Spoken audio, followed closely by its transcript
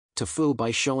TIFU by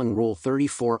showing Rule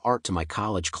 34 art to my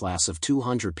college class of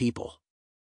 200 people.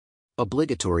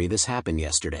 Obligatory. This happened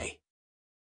yesterday.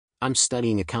 I'm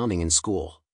studying accounting in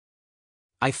school.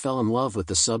 I fell in love with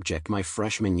the subject my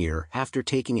freshman year after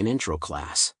taking an intro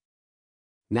class.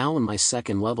 Now in my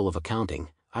second level of accounting,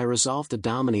 I resolved to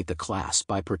dominate the class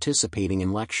by participating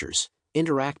in lectures,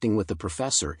 interacting with the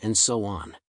professor and so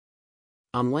on.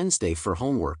 On Wednesday for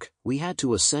homework, we had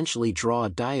to essentially draw a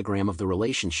diagram of the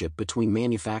relationship between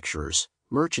manufacturers,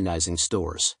 merchandising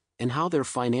stores, and how their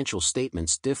financial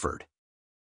statements differed.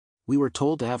 We were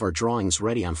told to have our drawings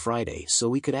ready on Friday so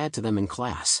we could add to them in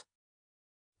class.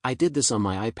 I did this on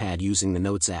my iPad using the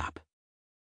Notes app.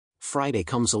 Friday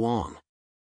comes along.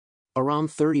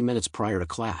 Around 30 minutes prior to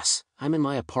class, I'm in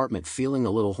my apartment feeling a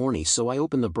little horny, so I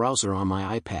open the browser on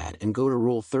my iPad and go to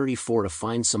Rule 34 to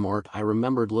find some art I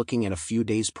remembered looking at a few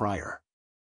days prior.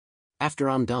 After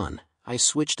I'm done, I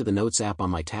switch to the Notes app on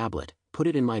my tablet, put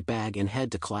it in my bag and head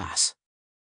to class.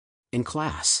 In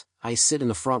class, I sit in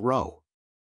the front row.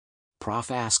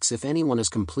 Prof asks if anyone has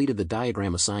completed the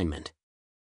diagram assignment.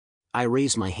 I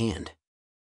raise my hand.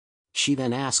 She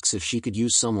then asks if she could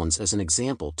use someone's as an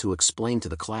example to explain to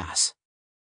the class.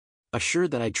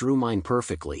 Assured that I drew mine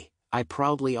perfectly, I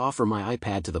proudly offer my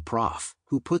iPad to the prof,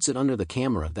 who puts it under the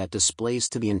camera that displays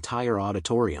to the entire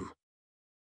auditorium.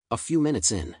 A few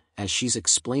minutes in, as she's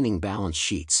explaining balance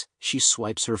sheets, she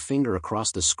swipes her finger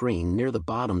across the screen near the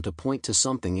bottom to point to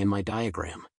something in my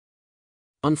diagram.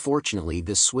 Unfortunately,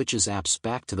 this switches apps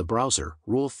back to the browser,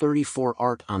 Rule 34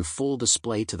 art on full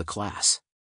display to the class.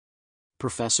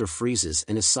 Professor freezes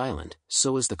and is silent,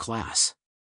 so is the class.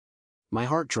 My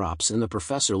heart drops and the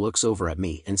professor looks over at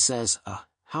me and says,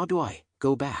 how do I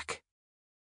go back?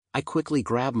 I quickly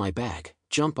grab my bag,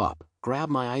 jump up, grab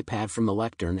my iPad from the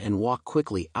lectern and walk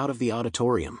quickly out of the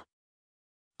auditorium.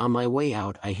 On my way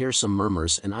out, I hear some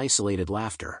murmurs and isolated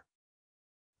laughter.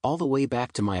 All the way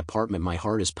back to my apartment my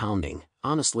heart is pounding.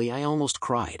 Honestly, I almost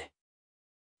cried.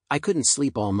 I couldn't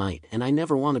sleep all night and I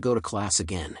never want to go to class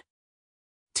again.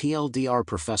 TLDR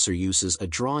professor uses a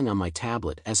drawing on my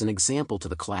tablet as an example to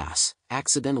the class,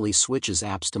 accidentally switches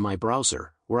apps to my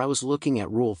browser, where I was looking at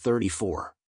Rule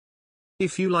 34.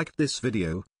 If you liked this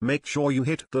video, make sure you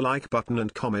hit the like button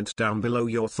and comment down below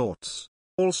your thoughts.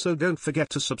 Also don't forget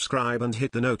to subscribe and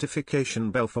hit the notification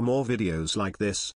bell for more videos like this.